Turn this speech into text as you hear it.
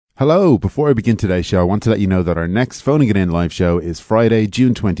Hello, before I begin today's show, I want to let you know that our next Phoning It In live show is Friday,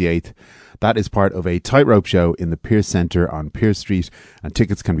 June 28th. That is part of a tightrope show in the Pierce Centre on Pierce Street, and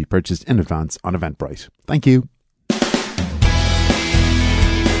tickets can be purchased in advance on Eventbrite. Thank you.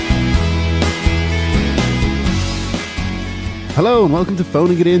 Hello and welcome to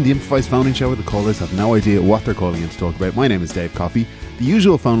Phoning It In, the improvised phoning show where the callers have no idea what they're calling in to talk about. My name is Dave Coffey. The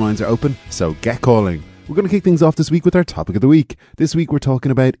usual phone lines are open, so get calling. We're going to kick things off this week with our topic of the week. This week we're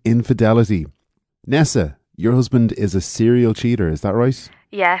talking about infidelity. Nessa, your husband is a serial cheater, is that right?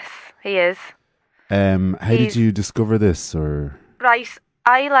 Yes, he is. How did you discover this? Or Right,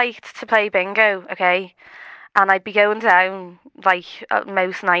 I liked to play bingo, okay? And I'd be going down,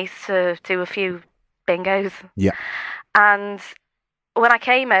 most nights to do a few bingos. Yeah. And when I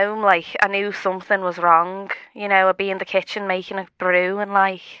came home, I knew something was wrong. You know, I'd be in the kitchen making a brew and,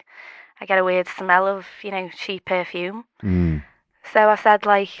 I get a weird smell of, cheap perfume. Mm. So I said,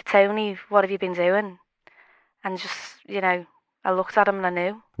 Tony, what have you been doing? And just, I looked at him and I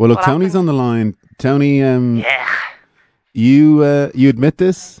knew. Well, look, Tony's on the line. Tony, Yeah. you admit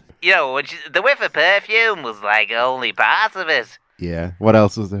this? The whiff of perfume was only part of it. Yeah. What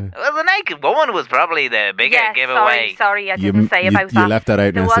else was there? Well, the naked woman was probably the bigger giveaway. Sorry, I didn't say about that. You left that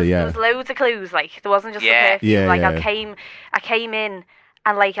out, Nessa, There was loads of clues, there wasn't just the perfume. Yeah. I came in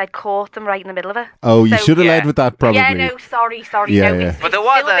and I'd caught them right in the middle of it. Oh, you should have led with that, probably. Yeah, no, sorry. Yeah, no, yeah. But there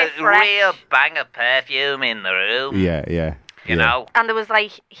was a real bang of perfume in the room. Yeah. You know? And there was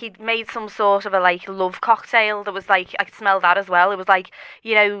he'd made some sort of a love cocktail. There was I could smell that as well. It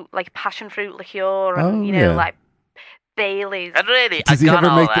was passion fruit liqueur and Bailey's. And really, Does I've he gone ever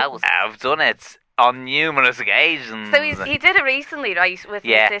all make out. I've done it on numerous occasions. So he did it recently, right, with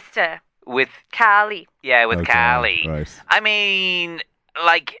his sister. With Carly. Yeah, with Okay, Carly. right. I mean,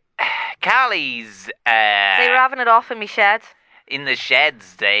 Carly's They were having it off in my shed. in the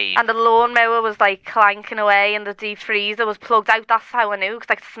sheds, Dave. And the lawnmower was clanking away and the deep freezer was plugged out. That's how I knew, because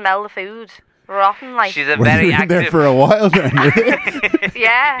I could smell the food. Rotten, She's a Were very you in active. there for a while then?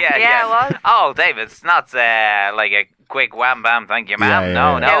 Yeah, it was. Oh, Dave, it's not a quick wham bam, thank you, ma'am. Yeah,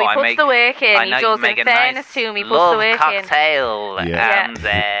 No, yeah. No, he I puts make the work in. He does. make In a fairness nice to him, he puts love the work in. cocktail,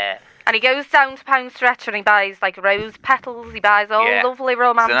 Yeah. And he goes down to Pound Stretcher and he buys rose petals. He buys all lovely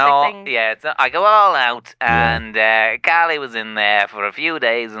romantic things. Yeah, I go all out, and Carly was in there for a few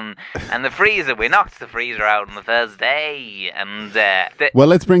days, and the freezer. We knocked the freezer out on the first day, and Well,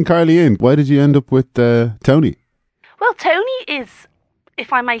 let's bring Carly in. Why did you end up with Tony? Well, Tony is,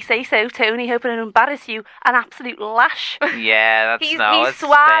 if I may say so, Tony, hoping to embarrass you, an absolute lash. yeah, He's it's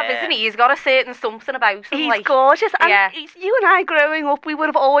suave, fair. isn't he? He's got a certain something about him. He's gorgeous. And Yeah. you and I growing up, we would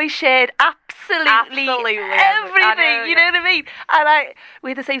have always shared absolutely everything. everything, you know yeah. what I mean? And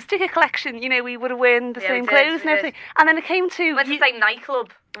we had the same sticker collection, we would have worn the Yeah, same we did, clothes we and everything. And then it came to... We went to the same nightclub.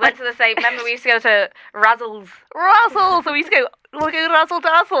 We went to the same... Remember, we used to go to Razzles. Razzle! So we used to go razzle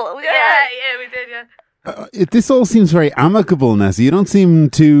dazzle. Yeah, we did, yeah. This all seems very amicable, Nessa. You don't seem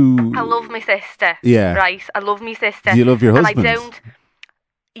to... I love my sister. Yeah. Right, I love my sister. Do you love your husband? And I don't...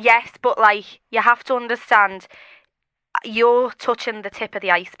 Yes, but you have to understand, you're touching the tip of the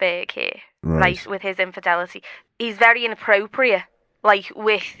iceberg here, right, with his infidelity. He's very inappropriate,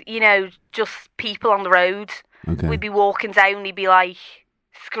 with, just people on the road. Okay. We'd be walking down, he'd be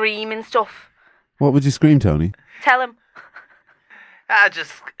screaming stuff. What would you scream, Tony? Tell him. I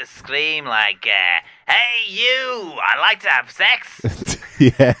just scream "Hey, you! I like to have sex."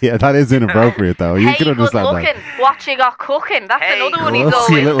 yeah, that is inappropriate, though. You Hey, can good understand looking. What you got cooking? That's Hey, another one that. he's That's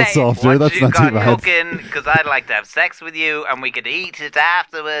a always little saying. softer. What That's you not too got bad. cooking? Because I'd like to have sex with you, and we could eat it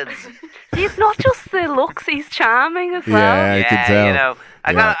afterwards. He's not just the looks, he's charming as well. Yeah, I can tell.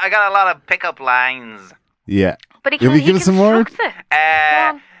 I got a lot of pickup lines. Yeah. But he Can can, we he give us some more? constructs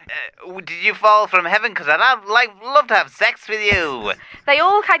it. Did you fall from heaven? Because I'd love to have sex with you. They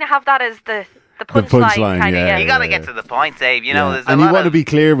all kind of have that as the punchline. punchline, Kind yeah. of, You got to get to the point, Dave. There's a And you lot want to of... be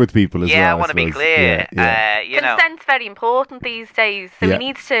clear with people as well. Yeah, I want to be suppose. clear. Yeah. Consent's very important these days, so Yeah. he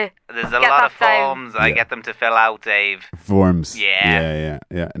needs to. There's a get lot that of down. forms I get them to fill out, Dave. Forms. Yeah.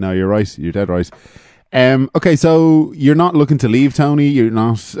 Yeah. No, you're right. You're dead right. Okay, so you're not looking to leave Tony. You're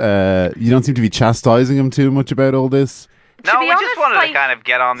not. You don't seem to be chastising him too much about all this. No, be we honest, just wanted to kind of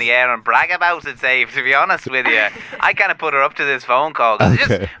get on the air and brag about it, Dave, to be honest with you. I kind of put her up to this phone call. 'Cause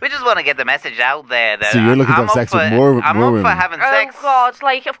Okay. we just want to get the message out there. That So you're looking to I'm have sex up with for- more I'm women. up for having sex. Oh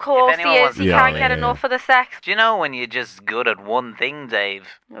God! Of course he anyone is. wants He to- can't Yeah, get yeah. enough of the sex. Do you know when you're just good at one thing, Dave?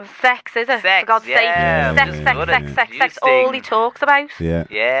 Sex, is it? Sex, For God's yeah. sake. Yeah, Sex, yeah, sex, yeah. sex, sex, Few sex. All he things. talks about. Yeah.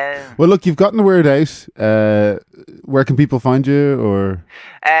 Yeah. Well, look, you've gotten the word out. Where can people find you? Or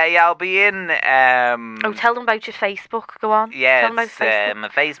Yeah, I'll be in... Oh, tell them about your Facebook. Go Go on. Yeah, Tell 'em about Facebook. my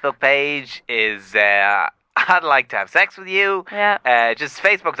Facebook page is I'd like to have sex with you. Yeah. Just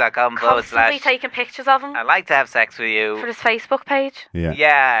facebook.com/. Constantly taking pictures of him I'd like to have sex with for you. his Facebook page. Yeah.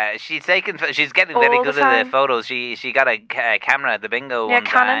 Yeah, she's getting All very the good at time. the photos. She got a camera at the bingo Yeah, one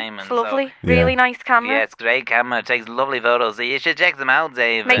Canon. time. It's and so- lovely. Yeah. Really nice camera. Yeah, it's a great camera. It takes lovely photos. So you should check them out,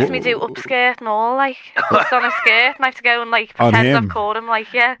 Dave. Makes me do upskirt and all, like, puts on a skirt, and I have to go and, like, On pretend him? I've caught him,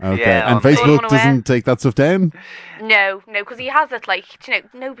 like, yeah. Okay. Yeah, And on Facebook the- doesn't take that stuff down? No, because he has it, like, do you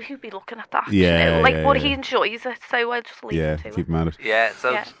know, nobody would be looking at that. Yeah, you know? Like, yeah, but yeah. he enjoys it, so I just leave Yeah, him to keep it. him at it. Yeah, so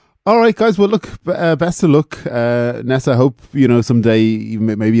Yeah. All right, guys. Well, look, best of luck. Nessa, I hope, someday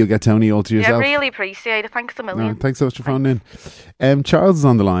maybe you'll get Tony all to Yeah, yourself. really appreciate it. Thanks a million. No, thanks so much for phoning in. Charles is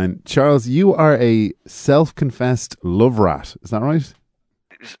on the line. Charles, you are a self-confessed love rat. Is that right?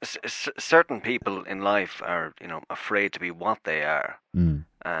 Certain people in life are, afraid to be what they are,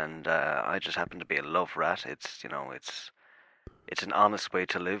 and I just happen to be a love rat. It's an honest way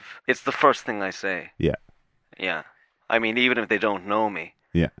to live. It's the first thing I say. Yeah. Yeah. I mean, even if they don't know me,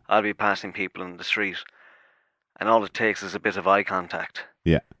 Yeah. I'll be passing people in the street, and all it takes is a bit of eye contact.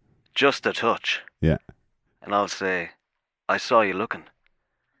 Yeah. Just a touch. Yeah. And I'll say, I saw you looking.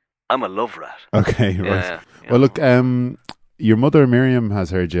 I'm a love rat. Okay, right. Yeah, Well, look, your mother Miriam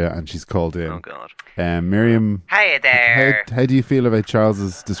has heard you, and she's called in. Oh, God. Miriam, hiya there. how do you feel about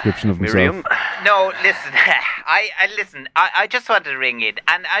Charles's description of himself? Miriam? No, listen. I just wanted to ring in,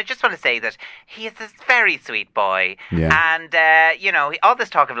 and I just want to say that he is this very sweet boy, Yeah. and all this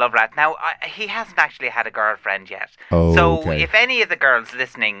talk of love rat. Now he hasn't actually had a girlfriend yet. Oh, so okay. if any of the girls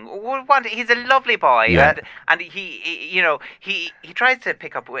listening would want, he's a lovely boy, Yeah. and he tries to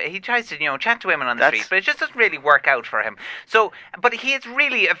pick up, he tries to chat to women on the street, but it just doesn't really work out for him. So, but he is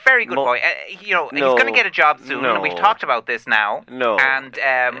really a very good boy. He's going to get a job soon, and we've talked about this now. No. And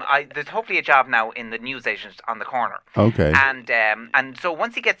there's hopefully a job now in the newsagent on the corner. Okay. And so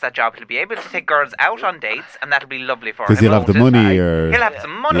once he gets that job, he'll be able to take girls out on dates, and that'll be lovely for him. Because he'll have the won't it? money, or He'll have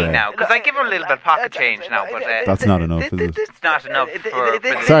some money Yeah. now, because I give him a little bit of pocket change now, but that's not enough, is it? it's not enough for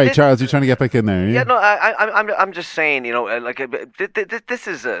the Sorry, Charles, you're trying to get back in there. Yeah, no, I'm just saying, this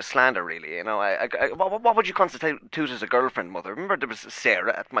is slander, really. What would you constitute as a girlfriend, mother? Remember, there was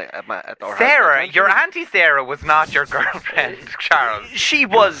Sarah at our Sarah, house. your auntie Sarah was not your girlfriend, Charles. She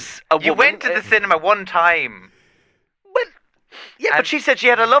was a woman. You went to the cinema one time. Well, yeah, And but she said she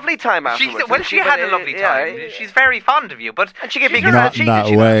had a lovely time afterwards. She had a lovely time. She's very fond of you, but And she gave me a she's kiss not- on the cheek, that did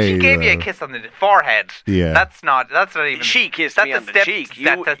she not? way. She gave you a though. kiss on the forehead. Yeah. That's not even. She kissed that's me a on the step- cheek.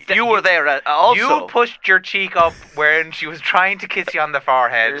 that's a step- You were there also. You pushed your cheek up when she was trying to kiss you on the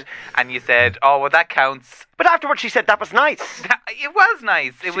forehead, and you said, "Oh, well, that counts." But afterwards she said that was nice. It was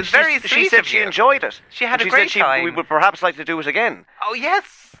nice. It was very sweet She said of she you. enjoyed it. She had And a great said time. We would perhaps like to do it again. Oh yes,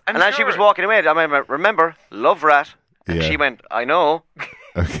 I'm And as she was walking away, I remember, love rat. And Yeah. she went, I know.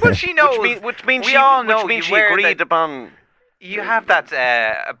 Okay. Well, she knows. Which means we she, all know. which means you she wear agreed that- upon. You have that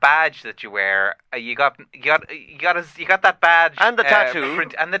badge that you wear. You got that badge And the tattoo.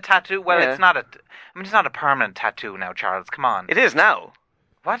 and the tattoo. Well, Yeah. it's not a permanent tattoo now, Charles. Come on. It is now.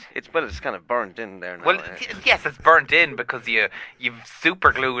 What? It's kind of burnt in there now. Well, yes, it's burnt in because you've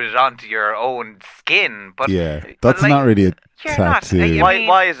super glued it onto your own skin. But Yeah, but that's like, not really a you're not- tattoo. you why? mean-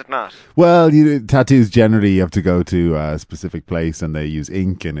 Why is it not? Well, tattoos generally you have to go to a specific place and they use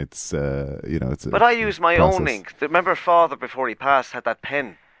ink, and it's it's. But I use my process. own ink. Remember, father before he passed had that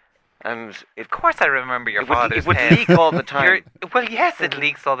pen, and Of course, I remember your it would, father's it would pen. leak all the time. Well, yes, it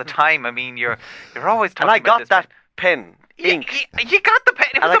leaks all the time. I mean, you're always talking And I about got this that pen, ink. You got the pen.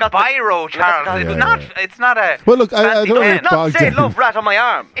 It And was I a got the- biro, Charles. got It's the- not. Yeah. It's not a. Well, look, I fancy don't want to pen. get Not bogged say down. love rat on my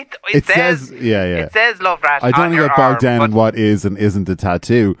arm. It says, yeah. It says love rat. I don't on want to your get bogged arm, down in but what is and isn't a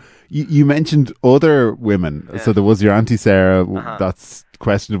tattoo. You mentioned other women, so there was your Auntie Sarah. That's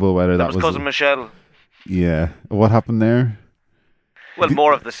questionable whether That that was cousin Michelle. Yeah, what happened there? Well,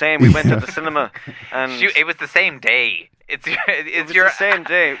 more of the same. We went to the cinema, and it was the same day. It was your the same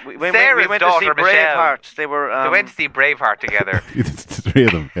day. We went Sarah's to see daughter, Michelle. Braveheart. They were. They went to see Braveheart together. It's the three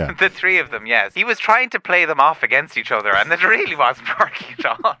of them. Yeah. The three of them, yes. He was trying to play them off against each other, and it really wasn't working at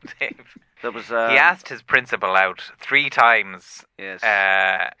all, Dave. There was. He asked his principal out 3 times, Yes.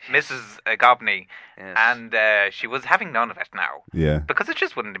 Mrs. Gobney, Yes. and she was having none of it now. Yeah. Because it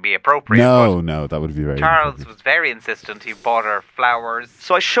just wouldn't be appropriate. No, that would be very. But Charles inappropriate. was very insistent. He bought her flowers.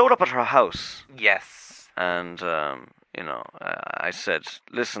 So I showed up at her house, Yes. and I said,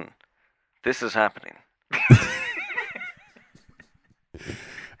 "Listen, this is happening.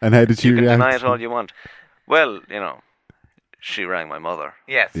 And how did she You can react? deny it all you want." Well, she rang my mother.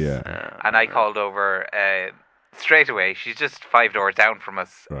 Yes. Yeah. And I called over straight away. She's just 5 doors down from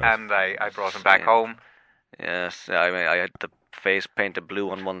us. Right. And I brought him back Same. home. Yes, I mean, I had the face painted blue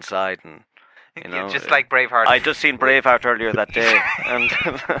on one side, and just like Braveheart. I just seen Braveheart earlier that day, and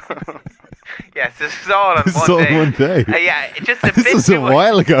yes, this is all on This is one all day. one day. Yeah, just a This bit was too a much.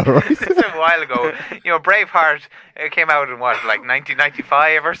 while ago, right? This is a while ago. Braveheart came out in what, like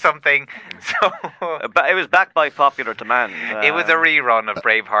 1995 or something. So it was backed by popular demand. it was a rerun of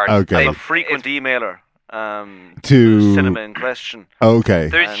Braveheart. Okay. I'm a frequent emailer to To- cinema in question. Okay.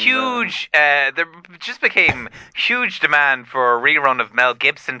 There's huge. There just became huge demand for a rerun of Mel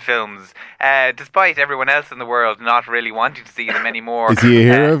Gibson films, despite everyone else in the world not really wanting to see them anymore. Is he a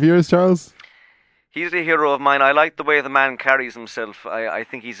hero of yours, Charles? He's a hero of mine. I like the way the man carries himself. I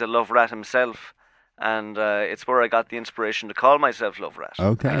think he's a love rat himself, and it's where I got the inspiration to call myself Love Rat.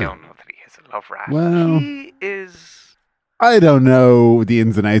 Okay. I don't know that he is a love rat. Well, He is. I don't know the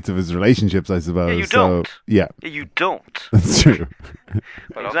ins and outs of his relationships, I suppose. Yeah, you so, don't. Yeah, You don't. that's true.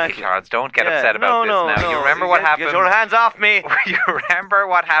 Well, Exactly. okay, Charles, don't get upset about no, this now. No. You remember what happened? Get your hands off me. You remember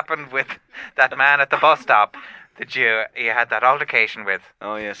what happened with that man at the bus stop that you had that altercation with?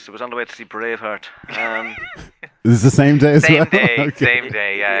 Oh yes, it was on the way to see Braveheart. Is this the same day as Same well? day, Okay. same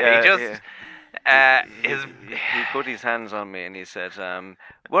day. Yeah, he just he put his hands on me and he said,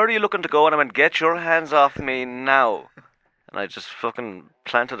 "Where are you looking to go?" And I went, "Get your hands off me now." And I just fucking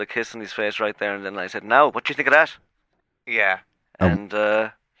planted a kiss on his face right there, and then I said, "Now, what do you think of that?" yeah. And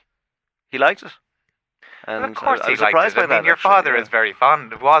he liked it. And Well, of course I he was liked surprised it. by I mean, that. your actually, father yeah. was very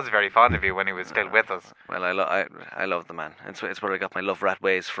fond of you when he was still with us. Well, I love the man. It's where I got my love rat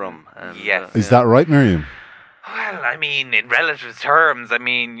ways from. And, Yes. Is that right, Miriam? Well, I mean, in relative terms, I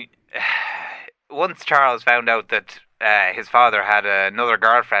mean, once Charles found out that his father had another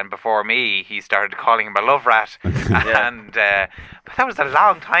girlfriend before me, he started calling him a love rat. And but that was a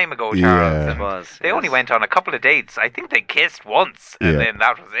long time ago, Charles. Yeah. And It was, they only yes. went on a couple of dates. I think they kissed once, and Yeah. then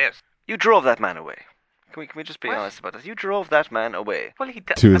that was it. You drove that man away. Can we just be What? honest about this? You drove that man away. Well, he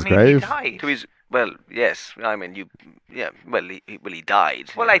To his grave? He died. To his yes. I mean, he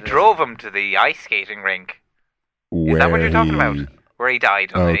died. Well, I drove him to the ice skating rink. Is that what you're talking about? Where he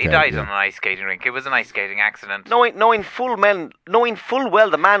died. Okay, He died yeah. on an ice skating rink. It was an ice skating accident. Knowing full well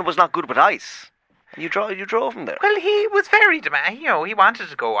the man was not good with ice. You drove him there. Well, he was very demanding. He wanted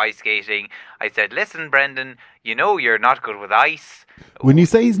to go ice skating. I said, "Listen, Brendan, you're not good with ice." When you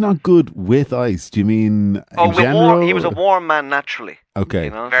say he's not good with ice, do you mean Oh, in with general? He was a warm man naturally. Okay. You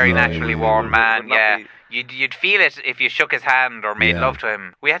know? Very Right. naturally warm man. Would not Yeah, be- you'd feel it if you shook his hand or made Yeah. love to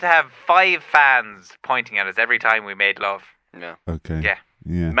him. We had to have 5 fans pointing at us every time we made love. Yeah. Okay. Yeah.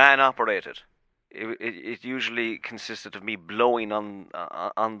 Yeah. Man operated. It usually consisted of me blowing on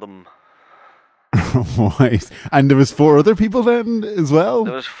them. Right. And there was 4 other people then as well?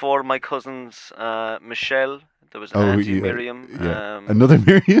 There was 4 of my cousins, Michelle. There was Oh, Auntie yeah, Miriam. yeah. Another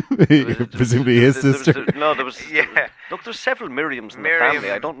Miriam? Presumably his there was- sister. No, there was. Yeah. Look, there's several Miriams in Miriam. the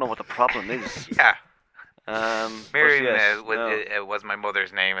family. I don't know what the problem is. Yeah. But Miriam yes, no. was my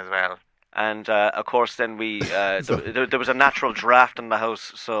mother's name as well. And of course, then we there was a natural draft in the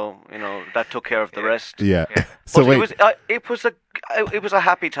house, so that took care of the rest. Yeah. Yeah. So But wait. it was a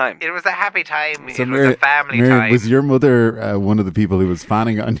happy time. It was a happy time. So It was a family Miriam, time. was your mother one of the people who was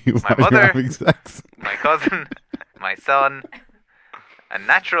fanning on you while you were mother- having sex? My cousin, my son, a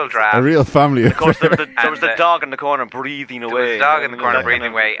natural draft. A real family Of course, there was And, the dog in the corner breathing There away. was a dog in the corner That breathing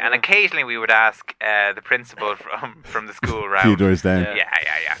kind of- away, and occasionally we would ask the principal from the school a round. few doors down. Yeah.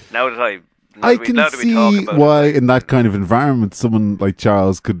 Yeah. Now that I I can now that we see talk about why, it, in that kind of environment, someone like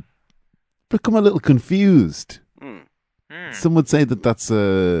Charles could become a little confused. Hmm. Some would say that that's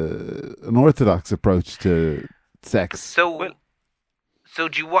an orthodox approach to sex. So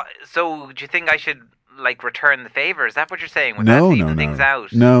do you think I should return the favor? Is that what you're saying? Would No, that no, even no. things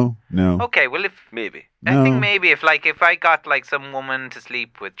out? No. Okay, well if maybe. I No. think maybe if I got some woman to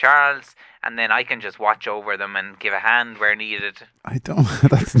sleep with Charles, and then I can just watch over them and give a hand where needed. I don't.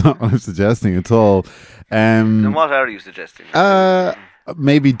 That's not what I'm suggesting at all. Then what are you suggesting?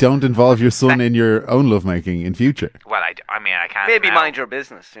 Maybe don't involve your son in your own lovemaking in future. Well, I mean I can't. Maybe now. mind your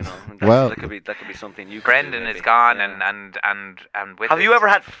business. Well- that could be something you. Brendan could do, is maybe. gone, Yeah. and with Have it, you ever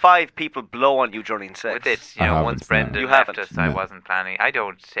had 5 people blow on you during sex? with it? I haven't, Once no. Brendan You left haven't? us, I No. wasn't planning. I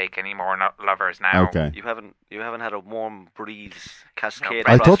don't take any more lovers now. Okay. You haven't had a warm breeze cascade.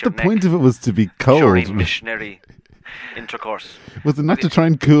 I across thought your the point neck of it was to be during cold. missionary intercourse. Was it not to try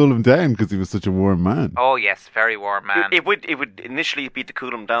and cool him down because he was such a warm man? Oh yes, very warm man. It would initially be to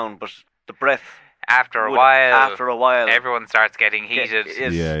cool him down, but the breath After a would, while, after a while, everyone starts getting heated.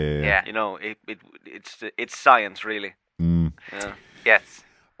 Yes. Yeah. Yeah. It's science really. Mm. Yeah. Yes.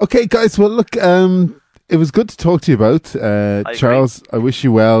 Okay, guys. Well, look. it was good to talk to you both. Charles, I wish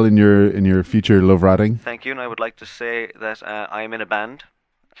you well in your future love ratting. Thank you, and I would like to say that I'm in a band,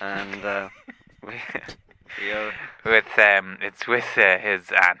 and we are it's with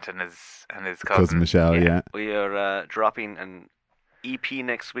his aunt and his cousin Michelle. Yeah. We are dropping an EP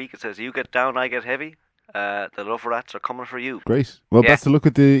next week. It says, "You get down, I get heavy." The Love Rats are coming for you. Great. Well, best of luck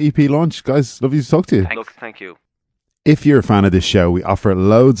with the EP launch, guys. Lovely to talk to you. Thank you. If you're a fan of this show, we offer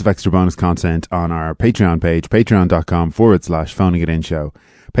loads of extra bonus content on our Patreon page, patreon.com/phoning it in show.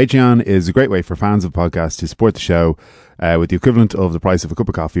 Patreon is a great way for fans of podcasts to support the show with the equivalent of the price of a cup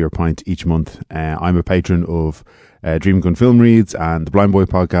of coffee or pint each month. I'm a patron of Dream Gun Film Reads and the Blind Boy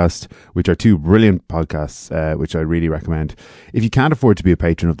podcast, which are two brilliant podcasts, which I really recommend. If you can't afford to be a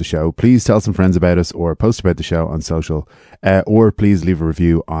patron of the show, please tell some friends about us or post about the show on social, or please leave a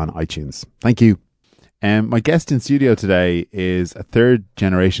review on iTunes. Thank you. My guest in studio today is a third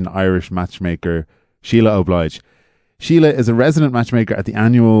generation Irish matchmaker, Sheila O'Blige. Sheila is a resident matchmaker at the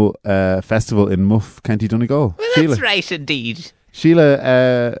annual festival in Muff, County Donegal. Well, Sheila, that's right indeed.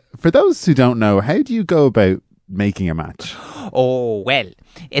 Sheila, for those who don't know, how do you go about making a match? Oh, well,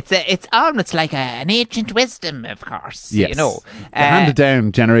 it's almost like an ancient wisdom, of course. Yes. You know, handed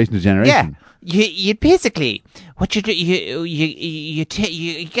down generation to generation. Yeah. You basically what you do you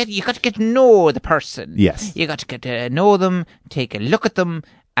got to get to know the person. Yes. You got to get to know them, take a look at them,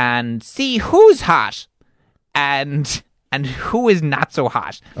 and see who's hot and who is not so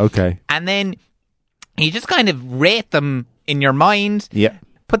hot. Okay. And then you just kind of rate them in your mind. Yeah.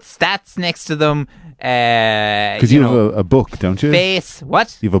 Put stats next to them. Because you have a book, don't you? Face.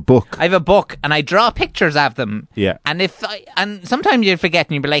 What? You have a book. I have a book, and I draw pictures of them. Yeah. And sometimes you forget,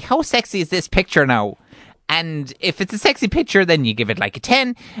 and you'll be like, "How sexy is this picture now?" And if it's a sexy picture, then you give it like a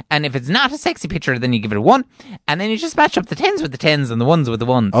 10. And if it's not a sexy picture, then you give it a 1. And then you just match up the 10s with the 10s and the 1s with the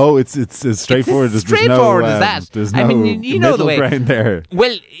 1s. Oh, it's as straightforward as straightforward as that. There's no I mean, you know the way. ground there.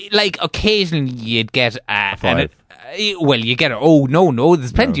 Well, like occasionally you'd get a 5. You get no.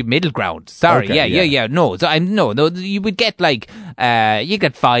 There's plenty of middle ground. Sorry, Okay, yeah. No, so no. You would get like you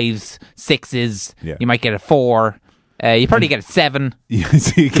get 5s, 6s. Yeah. You might get a 4. You probably get a 7. Yeah,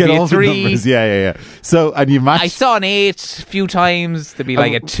 so you get all the 3. numbers. Yeah. So, and you match. I saw an 8 a few times. There'd be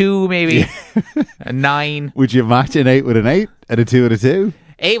like a 2 maybe, a 9. Would you match an 8 with an 8 and a 2 with a 2?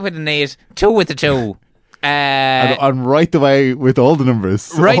 8 with an 8, 2 with a 2. And right the way with all the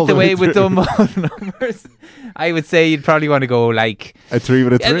numbers. Right the way with them all the numbers. I would say you'd probably want to go like a 3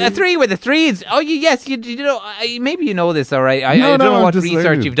 with a 3. A 3 with a 3 is. Oh, yes. You know. Maybe you know this. All right. I don't know what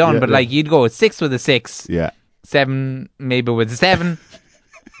research you've done, but like you'd go 6 with a 6. Yeah. 7 maybe with a 7.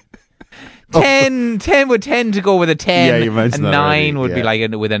 10 would tend to go with a 10. Yeah, you mentioned that. 9 would be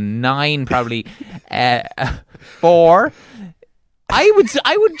like with a 9 probably. 4. I would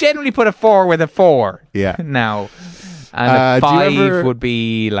generally put a 4 with a 4. Yeah. Now, and a 5 would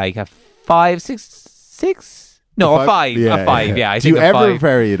be like a 5, 6. No, a 5. A 5. Yeah. Do you ever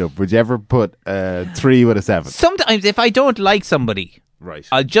vary it up? Would you ever put a 3 with a 7? Sometimes, if I don't like somebody, right,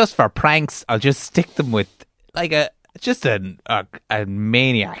 I'll just for pranks, I'll just stick them with like a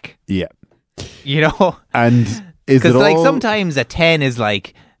maniac. Yeah. You know, and is it all... like sometimes a 10 is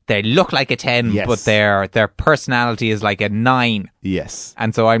like. They look like a 10, yes, but their personality is like a 9. Yes.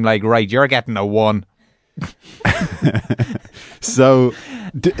 And so I'm like, right, you're getting a 1. So,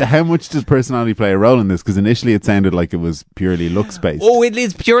 how much does personality play a role in this? Because initially it sounded like it was purely looks-based. Oh, it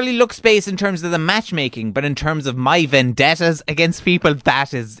is purely looks-based in terms of the matchmaking, but in terms of my vendettas against people,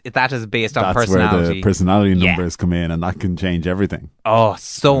 that is based on personality. That's where the personality numbers come in, and that can change everything. Oh,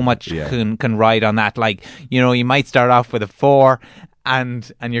 so much can ride on that. Like, you know, you might start off with a 4,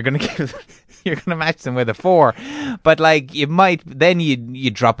 and you're gonna match them with a 4, but like you might then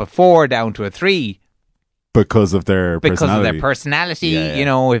you drop a 4 down to a 3. Because of their personality, you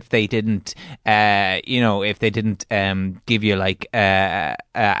know, if they didn't, give you like a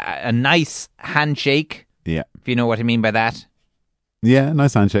nice handshake, if you know what I mean by that. Yeah,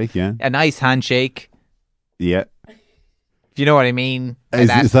 nice handshake. Yeah, a nice handshake. Yeah, if you know what I mean.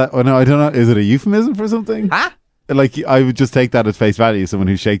 Is that? Oh no, I don't know. Is it a euphemism for something? Huh? Like, I would just take that at face value. Someone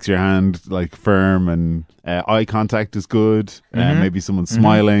who shakes your hand like firm, and eye contact is good. Maybe someone's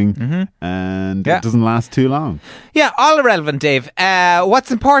smiling, and it doesn't last too long. Yeah, all irrelevant, Dave.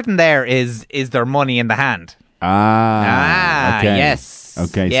 What's important there is their money in the hand. Okay. Yes.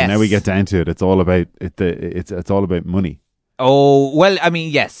 Okay, so now we get down to it. It's all about it's all about money. Oh well, I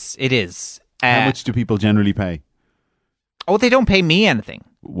mean, yes, it is. How much do people generally pay? Oh, they don't pay me anything.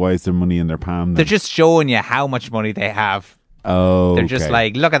 Why is there money in their palm then? They're just showing you how much money they have. Oh, they're just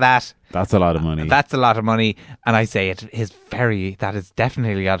like, look at that. That's a lot of money. That's a lot of money. And I say that is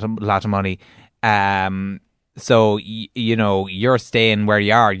definitely a lot of money. So you know you're staying where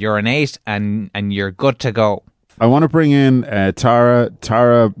you are. You're an 8, and you're good to go. I want to bring in Tara.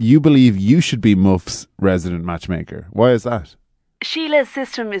 Tara, you believe you should be Muff's resident matchmaker. Why is that? Sheila's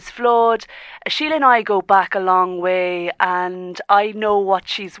system is flawed. Sheila and I go back a long way, and I know what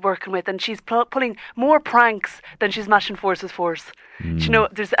she's working with, and she's pulling more pranks than she's matching 4s with 4s. You know,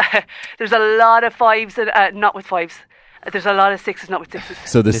 there's a lot of 5s, and not with 5s. There's a lot of 6s, not with 6s.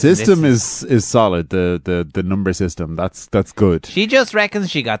 So the system is solid. The number system, that's good. She just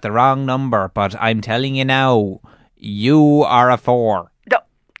reckons she got the wrong number, but I'm telling you now, you are a 4.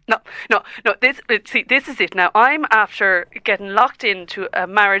 No. This is it. Now I'm after getting locked into a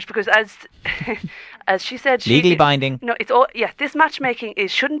marriage because, as she said, legally binding. No, it's all. Yeah, this matchmaking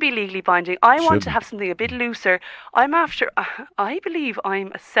shouldn't be legally binding. I want to have something a bit looser. I'm after. I believe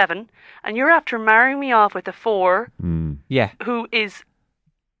I'm a 7, and you're after marrying me off with a 4. Yeah. Who is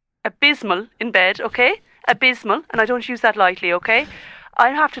abysmal in bed? Okay, abysmal, and I don't use that lightly. Okay,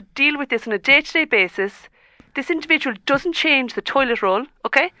 I have to deal with this on a day-to-day basis. This individual doesn't change the toilet roll,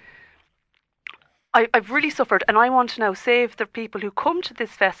 okay? I've really suffered, and I want to now save the people who come to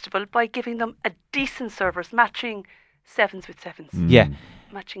this festival by giving them a decent service, matching 7s with 7s. Yeah.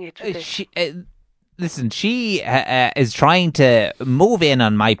 Matching 8s with 8s. Listen, she is trying to move in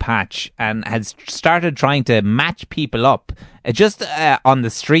on my patch and has started trying to match people up just on the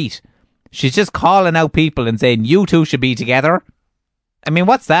street. She's just calling out people and saying, you two should be together. I mean,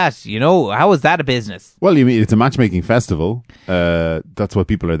 what's that? You know, how is that a business? Well, you mean it's a matchmaking festival. That's what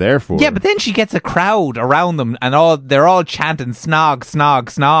people are there for. Yeah, but then she gets a crowd around them and they're all chanting snog, snog,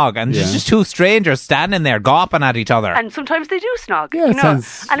 snog. And there's just 2 strangers standing there gawping at each other. And sometimes they do snog. Yeah, you know?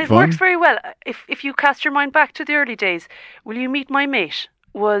 sounds and it fun. works very well. If you cast your mind back to the early days, will you meet my mate?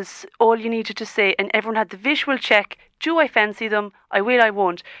 Was all you needed to say, and everyone had the visual check. Do I fancy them? I will, I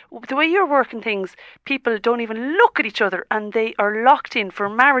won't. The way you're working things, people don't even look at each other and they are locked in for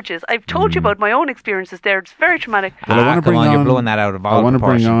marriages. I've told you about my own experiences there. It's very traumatic. Well, I want to bring on, you're blowing that out of all I want to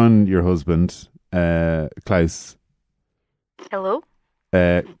bring proportion. on your husband, Klaus. Hello?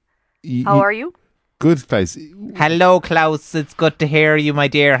 How How are you? Good, Klaus. Hello, Klaus. It's good to hear you, my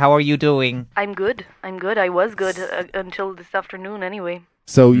dear. How are you doing? I'm good. I was good until this afternoon anyway.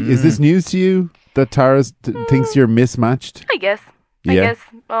 So is this news to you that Tara thinks you're mismatched? I guess. Yeah.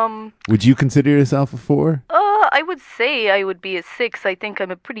 Would you consider yourself a 4? I would say I would be a 6. I think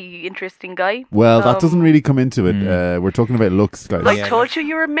I'm a pretty interesting guy. Well, that doesn't really come into it. We're talking about looks, guys. I told you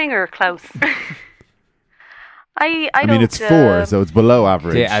you're a minger, Klaus. I mean, it's 4, so it's below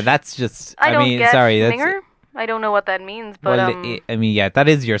average. Yeah, that's just. I don't get sorry, that's. minger. I don't know what that means, but I mean, yeah, that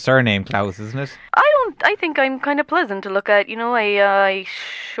is your surname, Klaus, isn't it? I think I'm kind of pleasant to look at. You know, I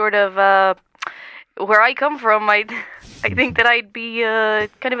sort of where I come from, I think that I'd be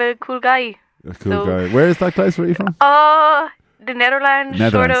kind of a cool guy. A cool guy. Where is that place? Where are you from? The Netherlands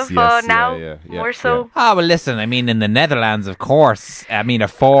Netherlands, sort of yes, now, yeah, more so. Ah, well, listen, I mean, in the Netherlands, of course, I mean, a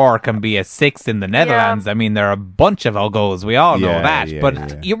 4 can be a 6 in the Netherlands. I mean, there are a bunch of uggos, we all know that.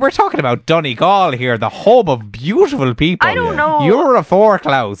 But we're talking about Donegal here, the home of beautiful people. I don't know. You're a 4,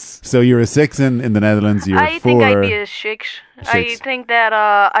 Klaus. So you're a 6 in the Netherlands, you're a 4. I think I'd be a 6. I think that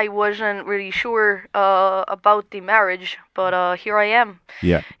I wasn't really sure about the marriage, but here I am.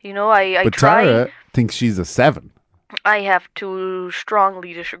 Yeah. You know, I but try. Tara thinks she's a 7. I have to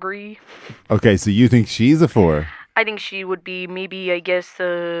strongly disagree. Okay, so you think she's a 4? I think she would be maybe, I guess,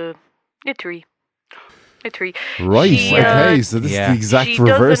 a 3. A 3. Right, okay, so this is the exact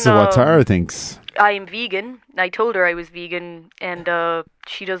reverse of what Tara thinks. I am vegan. I told her I was vegan, and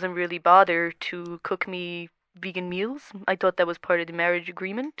she doesn't really bother to cook me vegan meals. I thought that was part of the marriage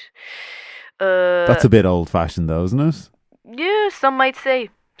agreement. That's a bit old-fashioned, though, isn't it? Yeah, some might say.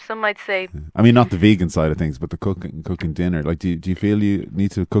 I mean, not the vegan side of things, but the cooking dinner. Like, do you feel you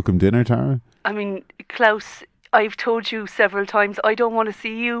need to cook him dinner, Tara? I mean, Klaus, I've told you several times, I don't want to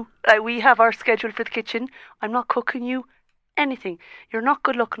see you. We have our schedule for the kitchen. I'm not cooking you anything. You're not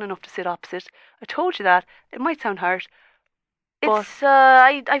good looking enough to sit opposite. I told you that. It might sound harsh. It's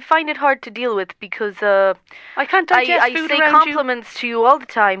I find it hard to deal with because I can't digest food I say around compliments to you all the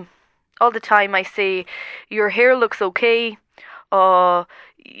time. All the time I say your hair looks okay.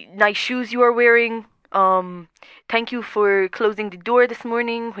 Nice shoes you are wearing. Thank you for closing the door this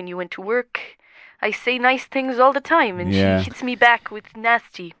morning when you went to work. I say nice things all the time, and she hits me back with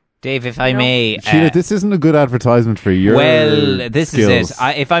nasty. Dave, if I may... Sheila, this isn't a good advertisement for your this skills. is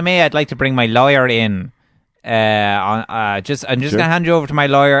it. If I may, I'd like to bring my lawyer in. I'm just going to hand you over to my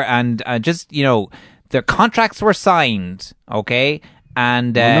lawyer, and just, you know, the contracts were signed, okay?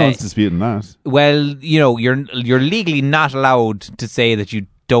 And no one's disputing that. Well, you know, you're legally not allowed to say that you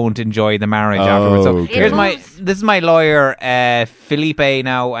don't enjoy the marriage afterwards. So okay. this is my lawyer, Felipe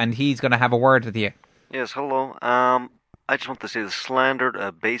now, and he's going to have a word with you. Yes, hello. I just want to say the slander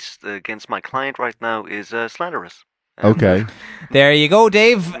based against my client right now is slanderous. Okay. There you go,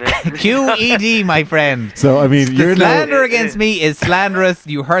 Dave. QED, my friend. So, I mean, the slander against me is slanderous.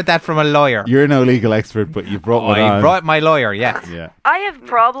 You heard that from a lawyer. You're no legal expert, but you brought one on. I brought my lawyer, yes. Yeah. I have a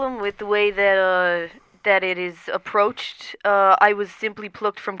problem with the way that it is approached. I was simply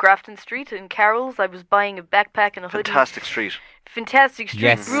plucked from Grafton Street in Carroll's. I was buying a backpack and a hoodie. Fantastic street.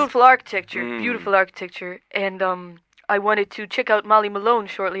 Yes. Beautiful architecture. And I wanted to check out Molly Malone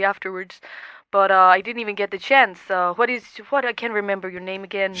shortly afterwards. But I didn't even get the chance. What I can't remember your name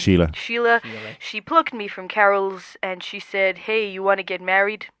again. Sheila. She plucked me from Carol's and she said, "Hey, you want to get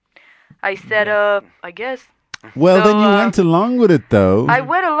married?" I said, I guess. Well, then you went along with it, though. I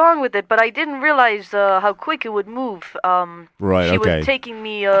went along with it, but I didn't realize how quick it would move. Right, she okay. was taking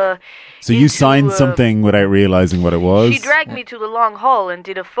me So you signed something without realizing what it was? She dragged me to the long hall and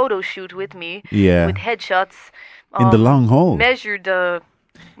did a photo shoot with me. Yeah. With headshots. In the long hall?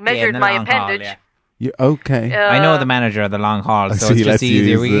 Measured my appendage. Hall, yeah. Okay. I know the manager of the long hall, so so it's just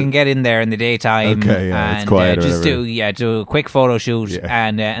easier. We can get in there in the daytime it's and quiet or just whatever. do a quick photo shoot,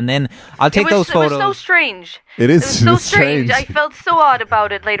 and then I'll take those photos. It was so strange. It is so strange. I felt so odd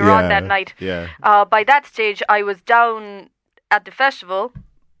about it later on that night. Yeah. By that stage, I was down at the festival,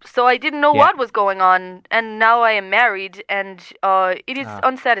 so I didn't know what was going on, and now I am married, and it is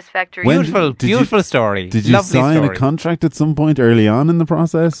unsatisfactory. Beautiful story. Did you sign a contract at some point early on in the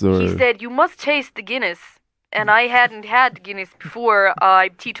process? Or? He said, "You must taste the Guinness." And I hadn't had Guinness before.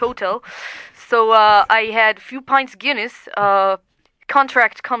 I'm teetotal. So I had a few pints of Guinness.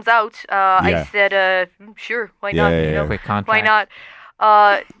 Contract comes out. I said, sure, why not? Yeah. You know, quick contract. why not?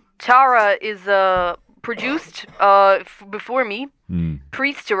 Tara is produced before me.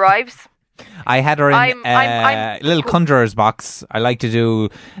 Priest arrives. I had her in a little conjurer's box. I like to do,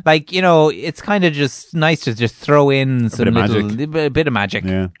 it's kind of just nice to just throw in some bit of magic.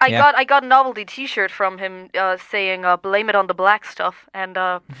 Yeah. I got a novelty T-shirt from him saying "Blame it on the black stuff," and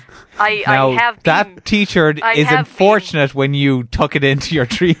I have that T-shirt is unfortunate when you tuck it into your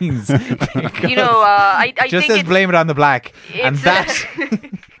dreams. I just think says "Blame it on the black," and that.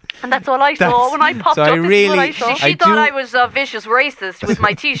 And that's all I saw when I popped up. This is what I saw. She thought I was a vicious racist with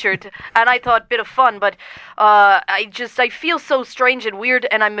my T-shirt, and I thought bit of fun. But I feel so strange and weird,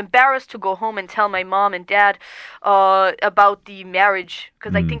 and I'm embarrassed to go home and tell my mom and dad about the marriage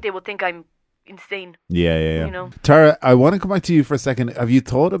because I think they will think I'm insane. Yeah. You know? Tara, I want to come back to you for a second. Have you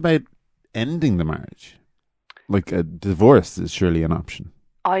thought about ending the marriage? Like a divorce is surely an option.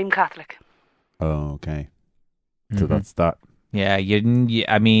 I'm Catholic. Oh, okay. So that's that. Yeah,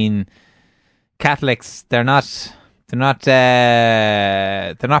 I mean, Catholics, they're not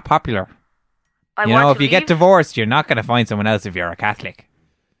popular. If you get divorced, you're not going to find someone else if you're a Catholic.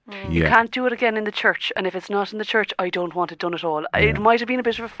 You can't do it again in the church, and if it's not in the church, I don't want it done at all. It might have been a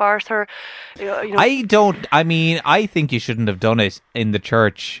bit of a farce. I think you shouldn't have done it in the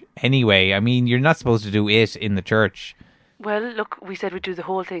church anyway. I mean, you're not supposed to do it in the church. Well, look, we said we'd do the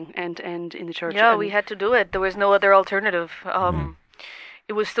whole thing end in the church. Yeah, we had to do it. There was no other alternative.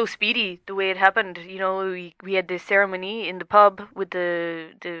 It was so speedy the way it happened. We had the ceremony in the pub with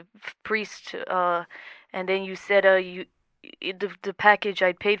the priest, and then you said the package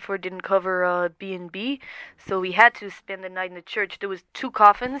I'd paid for didn't cover B&B, so we had to spend the night in the church. There was 2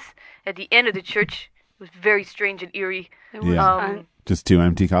 coffins at the end of the church. It was very strange and eerie. It was, just 2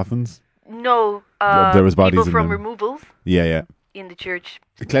 empty coffins? No, there was bodies people from them. removals. Yeah. In the church.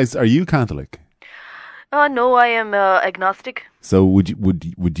 Klaus, are you Catholic? No, I am agnostic. So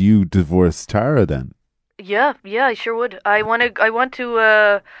would you divorce Tara then? Yeah, I sure would. I want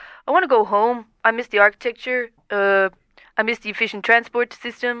to go home. I miss the architecture. I miss the efficient transport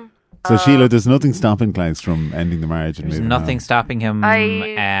system. So Sheila, there's nothing stopping Klaus from ending the marriage. There's nothing stopping him.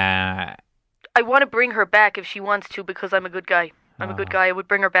 I want to bring her back if she wants to because I'm a good guy. I'm a good guy. I would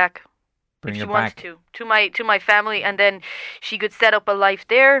bring her back. If she wants to my family, and then she could set up a life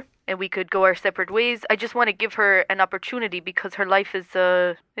there, and we could go our separate ways. I just want to give her an opportunity because her life is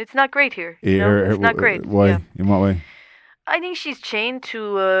it's not great here. It's not great. Why? Yeah. In what way? I think she's chained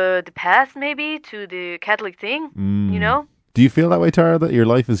to the past, maybe to the Catholic thing. Do you feel that way, Tara? That your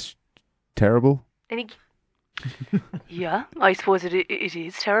life is terrible? Yeah, I suppose it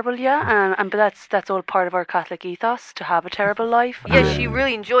is terrible, but that's all part of our Catholic ethos, to have a terrible life. Yeah, she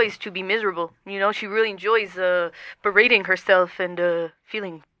really enjoys to be miserable, she really enjoys berating herself and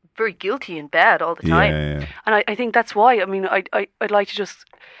feeling very guilty and bad all the time. Yeah. And I think that's why, I'd like to just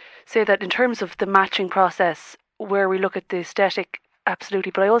say that in terms of the matching process, where we look at the aesthetic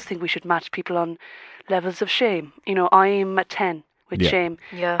Absolutely, but I also think we should match people on levels of shame. You know, I'm at 10 with shame.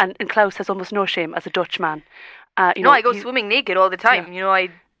 Yeah. And Klaus has almost no shame as a Dutch man. I go swimming naked all the time. Yeah. You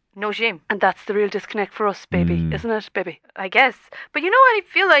know, no shame. And that's the real disconnect for us, baby, isn't it, baby? I guess. But you know what? I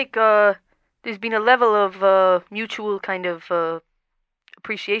feel like there's been a level of mutual kind of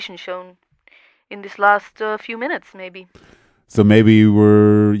appreciation shown in this last few minutes, maybe. So maybe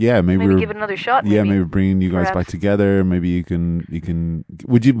we're maybe give it another shot. Yeah, maybe bringing you guys back together. Maybe you can.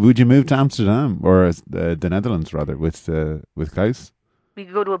 Would you move to Amsterdam or the Netherlands rather with Klaus? We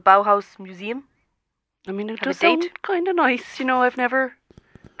could go to a Bauhaus museum. I mean, it does sound kind of nice. You know, I've never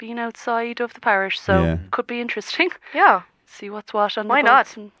been outside of the parish, so it could be interesting. Yeah, see what's what on. Why the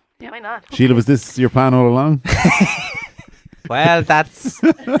not? And, Why not? Sheila, was this your plan all along? Well,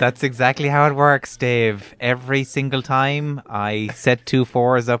 that's exactly how it works, Dave. Every single time I set two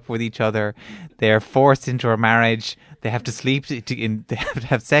fours up with each other, they're forced into a marriage. They have to sleep they have to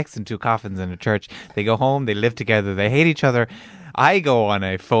have sex in two coffins in a church. They go home, they live together, they hate each other. I go on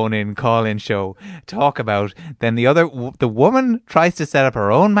a phone-in, call-in show, talk about. Then the woman tries to set up her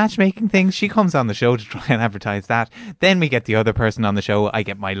own matchmaking thing. She comes on the show to try and advertise that. Then we get the other person on the show. I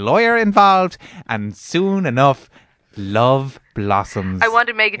get my lawyer involved, and soon enough, love blossoms. I want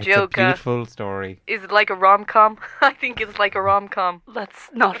to make a joke. It's a beautiful story. Is it like a rom-com? I think it's like a rom-com. That's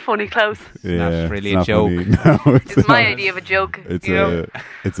not funny, Klaus. Yeah, not really a joke. No, it's my idea of a joke.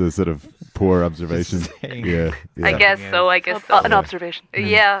 It's a sort of poor observation. Yeah. I guess so. An observation.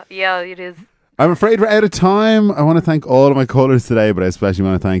 Yeah, it is. I'm afraid we're out of time. I want to thank all of my callers today, but I especially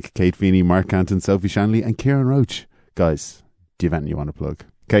want to thank Kate Feeney, Mark Cantan, Sophie Shanley and Kieran Roche. Guys, do you have anything you want to plug?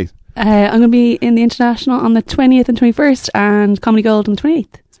 Kate? I'm going to be in the International on the 20th and 21st and Comedy Gold on the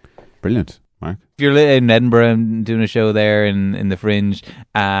 28th. Brilliant. Mark? If you're in Edinburgh, I'm doing a show there in the Fringe,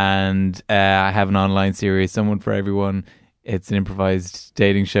 and I have an online series, Someone for Everyone. It's an improvised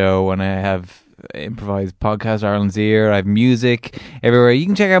dating show, and I have improvised podcast Ireland's Ear. I have music everywhere. You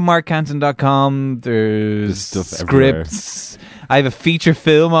can check out markcanton.com. There's stuff scripts everywhere. I have a feature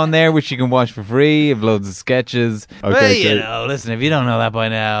film on there which you can watch for free. I have loads of sketches. Okay, but, listen, if you don't know that by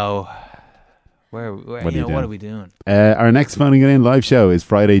now, what are we doing? Our next Phoning It In live show is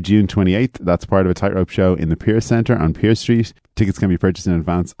Friday, June 28th. That's part of a tightrope show in the Pierce Centre on Pierce Street. Tickets can be purchased in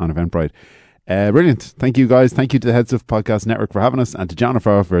advance on Eventbrite. Brilliant. Thank you, guys. Thank you to the Head Stuff Podcast Network for having us, and to John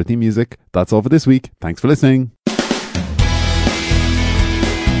O'Farrell for our theme music. That's all for this week. Thanks for listening.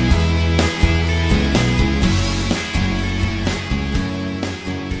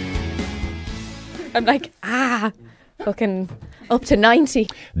 I'm like, fucking up to 90.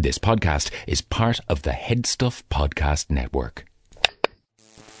 This podcast is part of the Head Stuff Podcast Network.